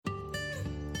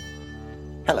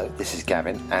Hello, this is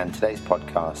Gavin, and today's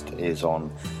podcast is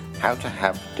on how to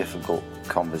have difficult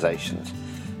conversations.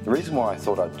 The reason why I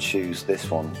thought I'd choose this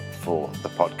one for the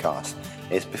podcast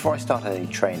is before I start any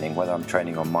training, whether I'm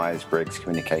training on Myers-Briggs,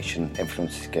 communication,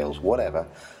 influence skills, whatever,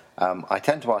 I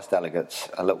tend to ask delegates,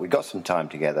 look, we've got some time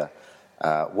together.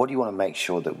 What do you want to make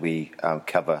sure that we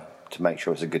cover to make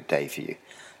sure it's a good day for you?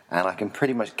 And I can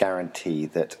pretty much guarantee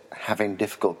that having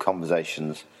difficult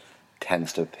conversations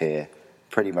tends to appear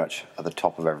pretty much at the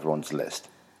top of everyone's list.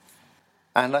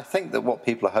 And I think that what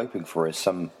people are hoping for is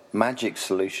some magic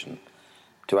solution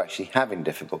to actually having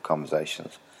difficult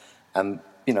conversations. And,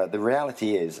 you know, the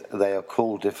reality is they are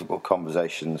called difficult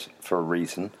conversations for a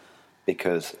reason,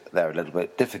 because they're a little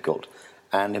bit difficult.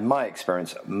 And in my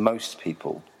experience, most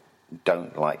people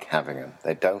don't like having them.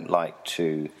 They don't like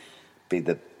to be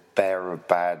the bearer of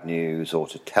bad news or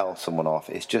to tell someone off.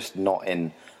 It's just not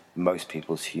in most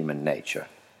people's human nature.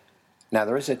 Now,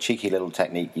 there is a cheeky little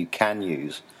technique you can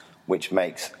use which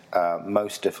makes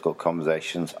most difficult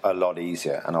conversations a lot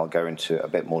easier, and I'll go into a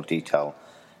bit more detail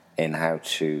in how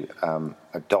to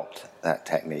adopt that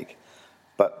technique.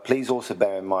 But please also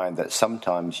bear in mind that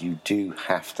sometimes you do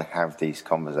have to have these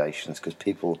conversations because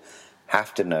people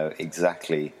have to know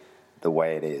exactly the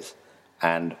way it is.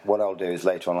 And what I'll do is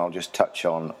later on I'll just touch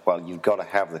on, well, you've got to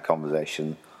have the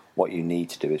conversation. What you need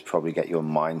to do is probably get your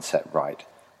mindset right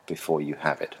before you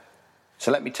have it.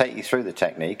 So let me take you through the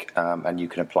technique, and you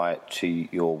can apply it to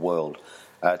your world.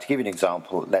 To give you an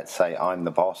example, let's say I'm the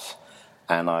boss,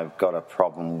 and I've got a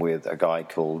problem with a guy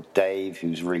called Dave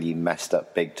who's really messed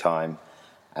up big time,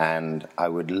 and I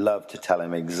would love to tell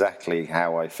him exactly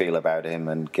how I feel about him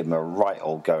and give him a right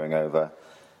old going over,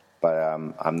 but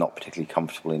I'm not particularly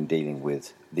comfortable in dealing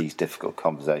with these difficult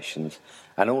conversations.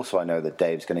 And also I know that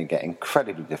Dave's going to get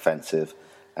incredibly defensive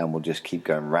and will just keep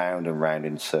going round and round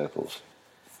in circles.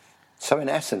 So in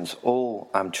essence, all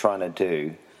I'm trying to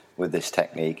do with this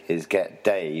technique is get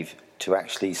Dave to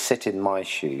actually sit in my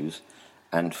shoes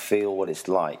and feel what it's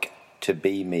like to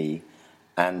be me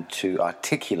and to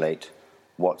articulate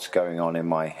what's going on in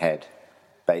my head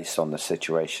based on the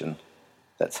situation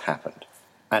that's happened.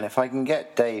 And if I can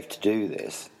get Dave to do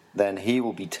this, then he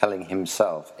will be telling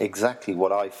himself exactly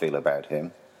what I feel about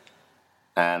him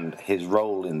and his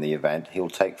role in the event. He'll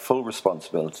take full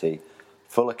responsibility,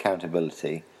 full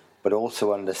accountability, but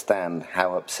also understand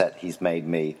how upset he's made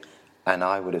me, and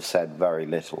I would have said very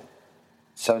little.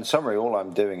 So in summary, all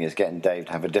I'm doing is getting Dave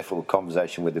to have a difficult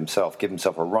conversation with himself, give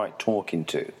himself a right talking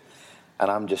to,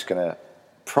 and I'm just going to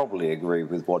probably agree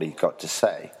with what he's got to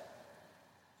say.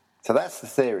 So that's the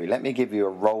theory. Let me give you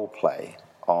a role play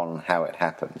on how it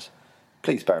happens.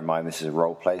 Please bear in mind this is a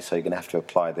role play, so you're going to have to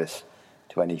apply this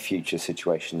to any future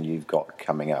situation you've got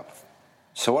coming up.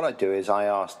 So what I do is I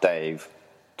ask Dave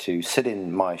to sit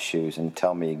in my shoes and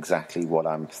tell me exactly what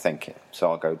I'm thinking. So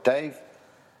I'll go, Dave,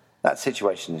 that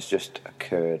situation has just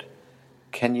occurred.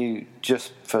 Can you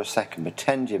just for a second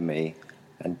pretend you're me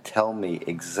and tell me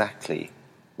exactly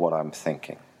what I'm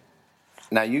thinking?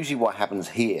 Now, usually what happens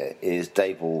here is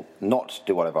Dave will not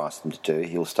do what I've asked him to do.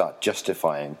 He'll start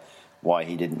justifying why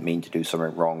he didn't mean to do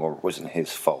something wrong or it wasn't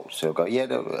his fault. So he'll go, yeah,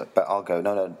 no, but I'll go,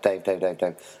 no, Dave,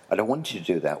 I don't want you to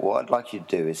do that. What I'd like you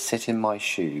to do is sit in my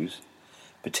shoes,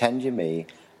 pretend you're me,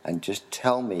 and just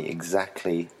tell me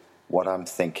exactly what I'm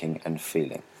thinking and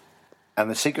feeling.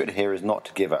 And the secret here is not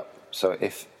to give up. So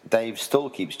if Dave still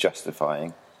keeps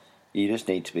justifying, you just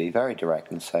need to be very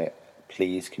direct and say,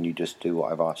 please, can you just do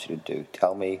what I've asked you to do?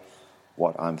 Tell me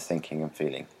what I'm thinking and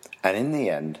feeling. And in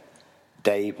the end,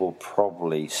 Dave will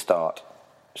probably start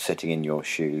sitting in your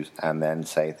shoes and then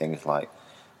say things like,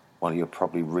 well, you're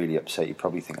probably really upset. You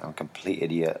probably think I'm a complete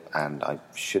idiot and I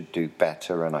should do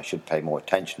better and I should pay more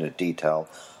attention to detail,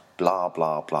 blah,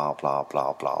 blah, blah, blah,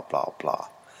 blah, blah, blah, blah.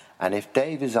 And if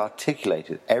Dave has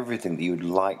articulated everything that you'd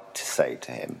like to say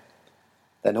to him,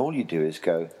 then all you do is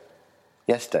go,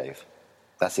 yes, Dave,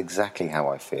 that's exactly how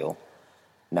I feel.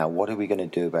 Now, what are we going to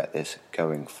do about this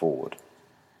going forward?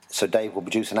 So Dave will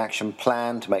produce an action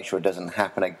plan to make sure it doesn't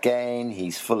happen again.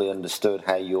 He's fully understood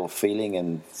how you're feeling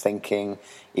and thinking,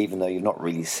 even though you've not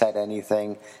really said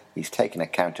anything. He's taken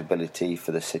accountability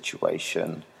for the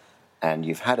situation, and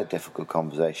you've had a difficult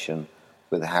conversation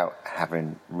without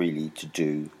having really to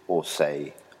do or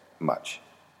say much.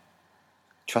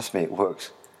 Trust me, it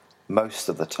works most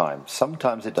of the time.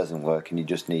 Sometimes it doesn't work, and you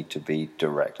just need to be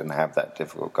direct and have that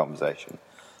difficult conversation.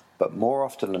 But more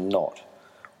often than not,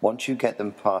 once you get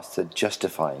them past the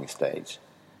justifying stage,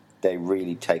 they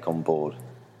really take on board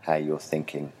how you're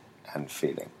thinking and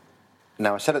feeling.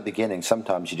 Now, I said at the beginning,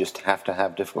 sometimes you just have to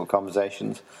have difficult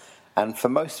conversations. And for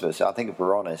most of us, I think if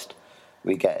we're honest,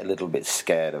 we get a little bit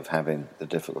scared of having the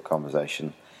difficult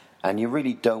conversation. And you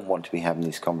really don't want to be having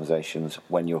these conversations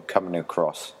when you're coming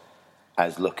across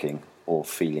as looking or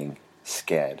feeling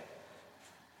scared.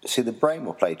 See, the brain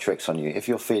will play tricks on you. If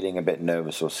you're feeling a bit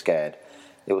nervous or scared,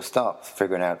 it will start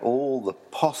figuring out all the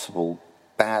possible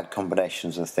bad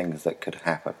combinations of things that could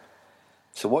happen.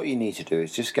 So what you need to do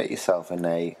is just get yourself in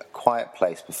a quiet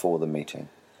place before the meeting.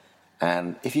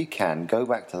 And if you can, go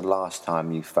back to the last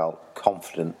time you felt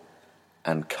confident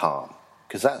and calm,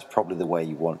 because that's probably the way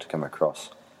you want to come across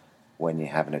when you're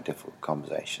having a difficult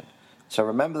conversation. So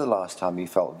remember the last time you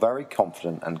felt very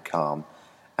confident and calm,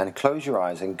 and close your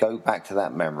eyes and go back to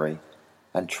that memory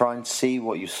and try and see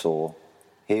what you saw,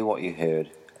 hear what you heard,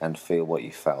 and feel what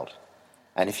you felt.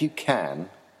 And if you can,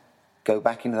 go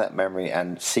back into that memory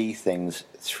and see things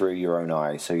through your own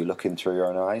eyes. So you're looking through your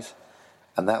own eyes,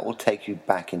 and that will take you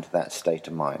back into that state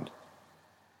of mind.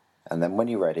 And then when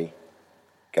you're ready,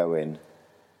 go in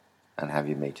and have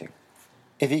your meeting.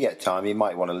 If you get time, you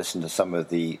might want to listen to some of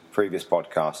the previous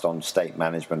podcasts on state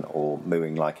management or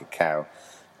mooing like a cow.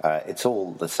 It's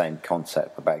all the same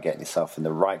concept about getting yourself in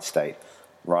the right state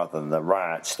rather than the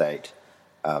right state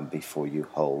before you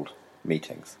hold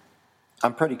meetings.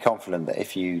 I'm pretty confident that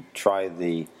if you try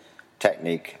the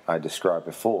technique I described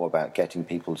before about getting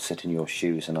people to sit in your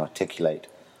shoes and articulate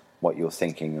what you're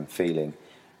thinking and feeling,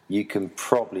 you can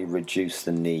probably reduce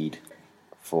the need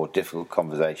for difficult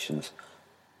conversations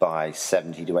by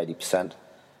 70 to 80%,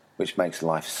 which makes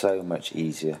life so much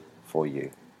easier for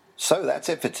you. So that's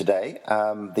it for today.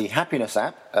 The Happiness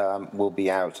app will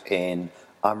be out in,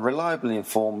 I'm reliably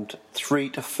informed, 3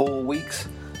 to 4 weeks,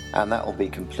 and that will be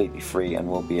completely free and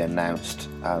will be announced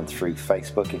through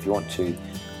Facebook. If you want to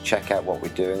check out what we're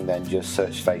doing, then just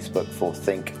search Facebook for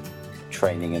Think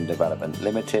Training and Development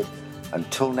Limited.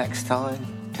 Until next time,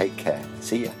 take care.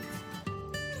 See ya.